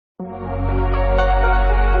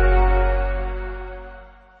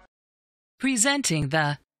Presenting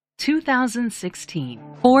the 2016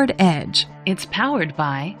 Ford Edge. It's powered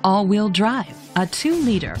by all-wheel drive, a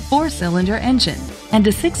 2-liter 4-cylinder engine, and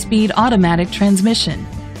a 6-speed automatic transmission.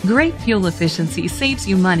 Great fuel efficiency saves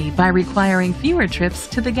you money by requiring fewer trips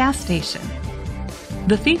to the gas station.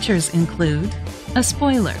 The features include a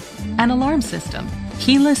spoiler, an alarm system,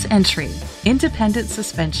 keyless entry, independent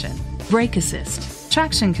suspension, brake assist,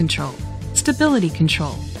 traction control, stability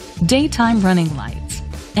control, daytime running lights,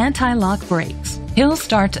 anti-lock brakes, hill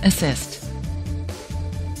start assist.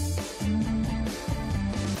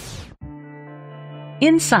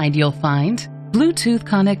 Inside you'll find Bluetooth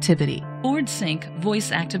connectivity, Ford Sync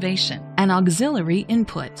voice activation, an auxiliary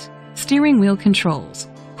input, steering wheel controls,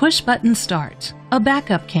 push button start, a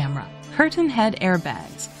backup camera, curtain head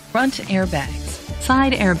airbags, front airbags,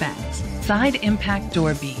 side impact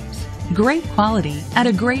door beams. Great quality at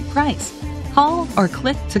a great price. Call or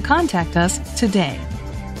click to contact us today.